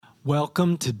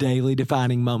Welcome to Daily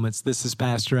Defining Moments. This is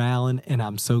Pastor Allen, and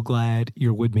I'm so glad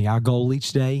you're with me. Our goal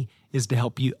each day is to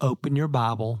help you open your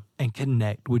Bible and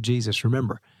connect with Jesus.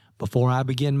 Remember, before I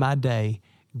begin my day,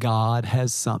 God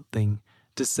has something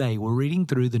to say. We're reading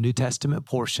through the New Testament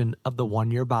portion of the One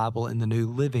Year Bible in the New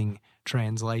Living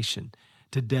Translation.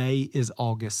 Today is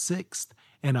August 6th,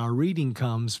 and our reading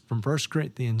comes from 1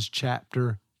 Corinthians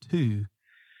chapter 2.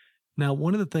 Now,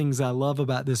 one of the things I love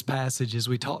about this passage is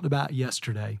we talked about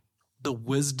yesterday, the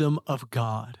wisdom of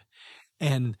God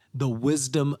and the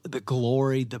wisdom, the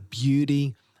glory, the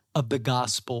beauty of the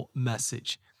gospel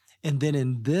message. And then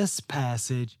in this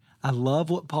passage, I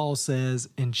love what Paul says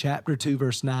in chapter 2,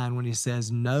 verse 9, when he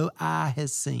says, "No eye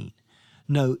has seen,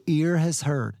 no ear has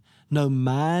heard, no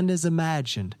mind has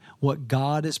imagined what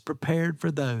God has prepared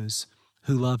for those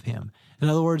who love him." In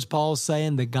other words, Paul's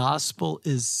saying the gospel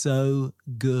is so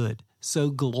good,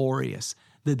 so glorious,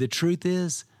 that the truth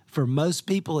is, for most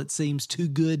people, it seems too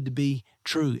good to be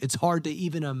true. It's hard to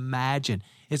even imagine.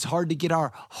 It's hard to get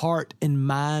our heart and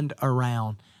mind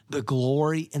around the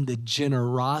glory and the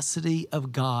generosity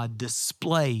of God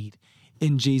displayed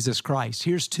in Jesus Christ.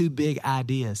 Here's two big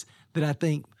ideas that I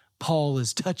think Paul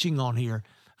is touching on here.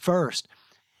 First,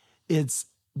 it's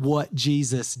what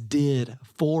Jesus did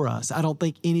for us. I don't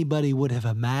think anybody would have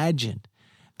imagined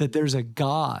that there's a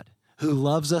God who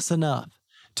loves us enough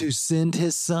to send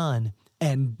his son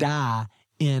and die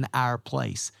in our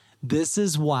place. This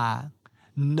is why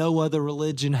no other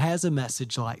religion has a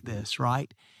message like this,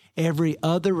 right? Every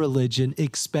other religion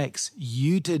expects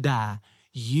you to die,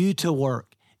 you to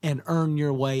work, and earn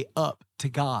your way up to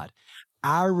God.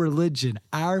 Our religion,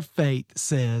 our faith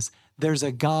says there's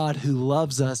a God who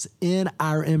loves us in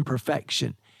our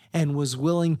imperfection and was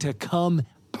willing to come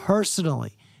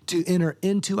personally to enter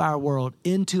into our world,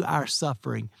 into our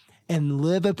suffering, and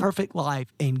live a perfect life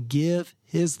and give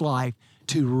his life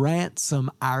to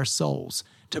ransom our souls,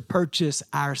 to purchase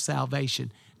our salvation,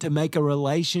 to make a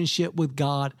relationship with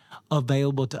God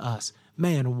available to us.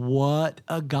 Man, what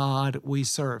a God we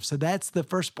serve. So that's the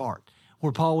first part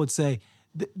where Paul would say,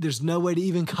 there's no way to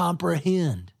even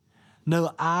comprehend.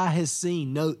 No eye has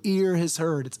seen, no ear has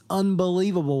heard. It's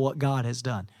unbelievable what God has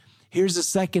done. Here's a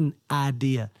second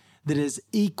idea that is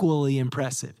equally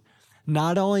impressive.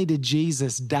 Not only did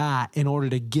Jesus die in order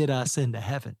to get us into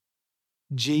heaven,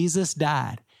 Jesus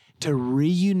died to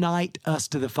reunite us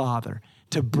to the Father,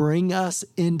 to bring us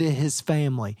into his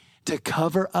family, to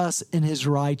cover us in his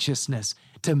righteousness,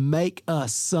 to make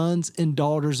us sons and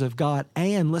daughters of God,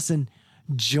 and listen,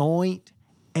 joint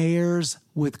heirs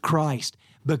with Christ.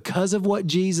 Because of what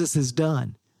Jesus has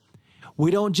done, we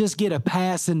don't just get a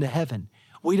pass into heaven.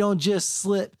 We don't just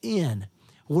slip in.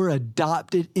 We're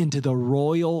adopted into the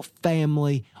royal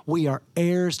family. We are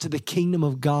heirs to the kingdom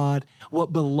of God.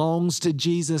 What belongs to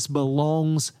Jesus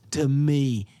belongs to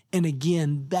me. And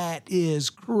again, that is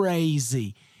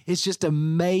crazy. It's just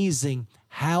amazing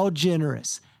how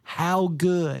generous, how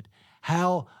good,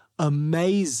 how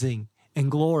amazing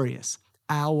and glorious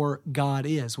our God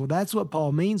is. Well, that's what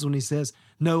Paul means when he says,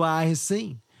 no eye has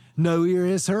seen, no ear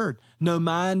has heard, no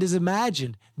mind has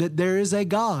imagined that there is a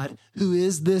God who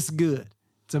is this good.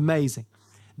 It's amazing.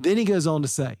 Then he goes on to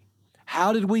say,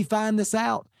 how did we find this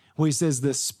out? Well, he says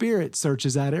the Spirit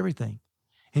searches out everything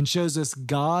and shows us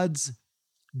God's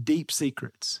deep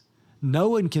secrets. No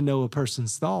one can know a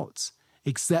person's thoughts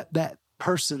except that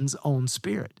person's own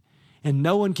spirit. And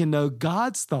no one can know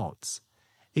God's thoughts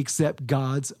except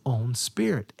God's own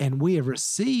Spirit. And we have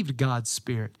received God's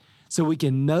Spirit so we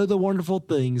can know the wonderful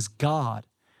things God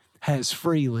has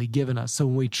freely given us. So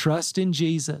when we trust in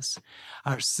Jesus,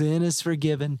 our sin is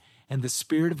forgiven and the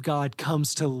Spirit of God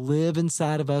comes to live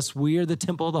inside of us. We are the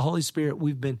temple of the Holy Spirit.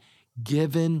 We've been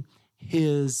given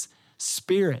his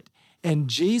Spirit. And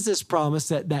Jesus promised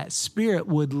that that Spirit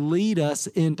would lead us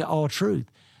into all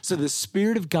truth. So the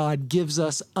Spirit of God gives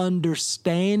us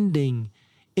understanding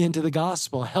into the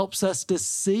gospel, helps us to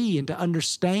see and to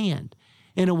understand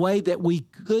in a way that we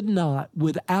could not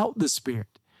without the Spirit.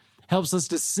 Helps us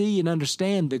to see and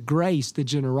understand the grace, the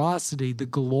generosity, the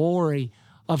glory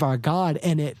of our God,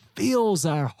 and it fills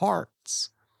our hearts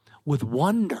with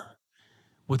wonder,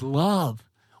 with love,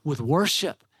 with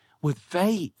worship, with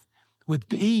faith, with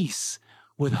peace,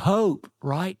 with hope,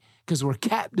 right? Because we're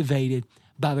captivated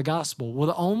by the gospel. Well,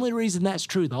 the only reason that's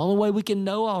true, the only way we can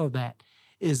know all of that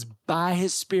is by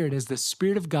his Spirit, as the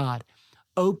Spirit of God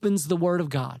opens the Word of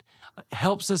God,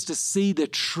 helps us to see the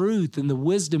truth and the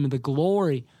wisdom and the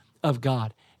glory of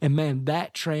God. And man,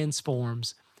 that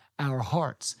transforms our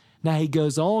hearts. Now he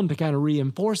goes on to kind of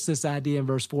reinforce this idea in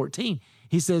verse 14.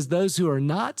 He says, those who are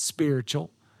not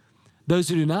spiritual, Those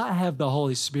who do not have the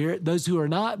Holy Spirit, those who are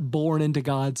not born into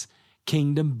God's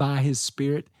kingdom by his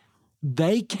Spirit,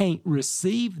 they can't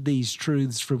receive these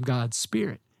truths from God's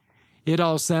Spirit. It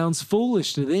all sounds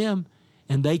foolish to them,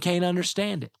 and they can't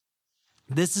understand it.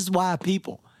 This is why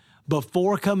people,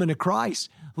 before coming to Christ,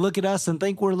 look at us and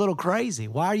think we're a little crazy.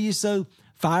 Why are you so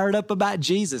fired up about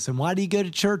Jesus? And why do you go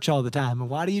to church all the time? And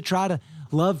why do you try to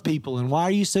love people? And why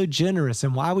are you so generous?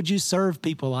 And why would you serve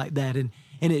people like that? And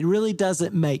it really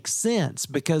doesn't make sense,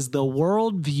 because the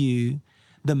worldview,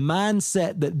 the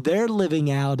mindset that they're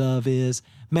living out of is,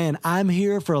 man, I'm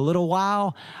here for a little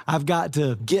while. I've got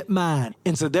to get mine.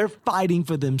 And so they're fighting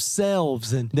for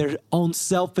themselves and their own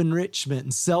self-enrichment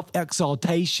and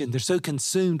self-exaltation. They're so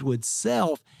consumed with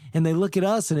self, and they look at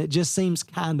us and it just seems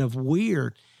kind of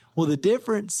weird. Well, the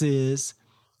difference is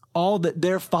all that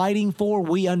they're fighting for,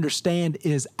 we understand,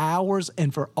 is ours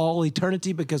and for all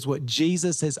eternity, because what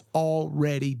Jesus has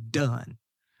already done.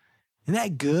 Isn't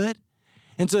that good?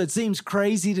 And so it seems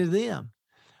crazy to them.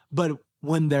 But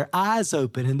when their eyes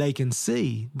open and they can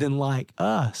see, then like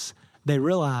us, they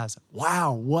realize,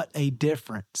 wow, what a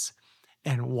difference.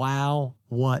 And wow,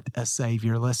 what a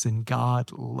Savior. Listen,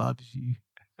 God loves you.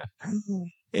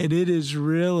 And it is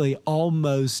really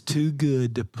almost too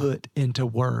good to put into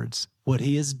words what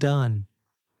he has done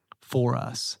for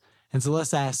us. And so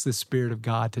let's ask the Spirit of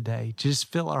God today,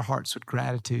 just fill our hearts with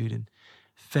gratitude and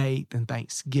faith and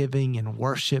thanksgiving and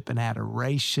worship and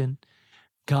adoration.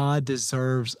 God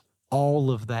deserves all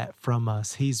of that from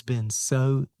us. He's been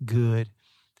so good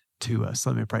to us.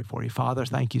 Let me pray for you. Father,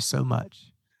 thank you so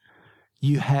much.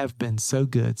 You have been so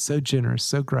good, so generous,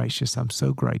 so gracious. I'm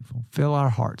so grateful. Fill our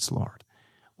hearts, Lord,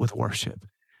 with worship,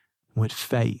 with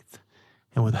faith,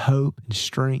 and with hope and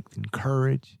strength and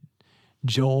courage,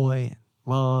 joy and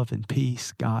love and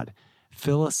peace. God,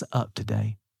 fill us up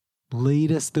today.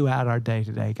 Lead us throughout our day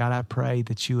today. God, I pray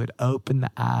that you would open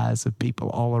the eyes of people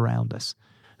all around us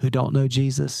who don't know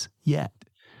Jesus yet,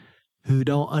 who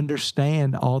don't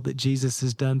understand all that Jesus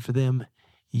has done for them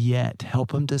yet.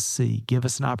 Help them to see. Give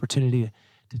us an opportunity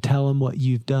to tell them what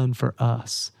you've done for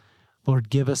us. Lord,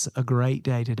 give us a great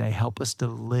day today. Help us to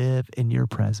live in your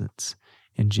presence.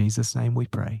 In Jesus' name we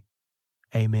pray.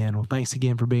 Amen. Well, thanks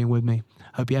again for being with me.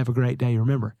 Hope you have a great day.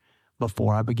 Remember,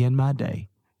 before I begin my day,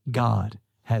 God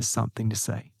has something to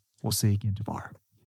say. We'll see you again tomorrow.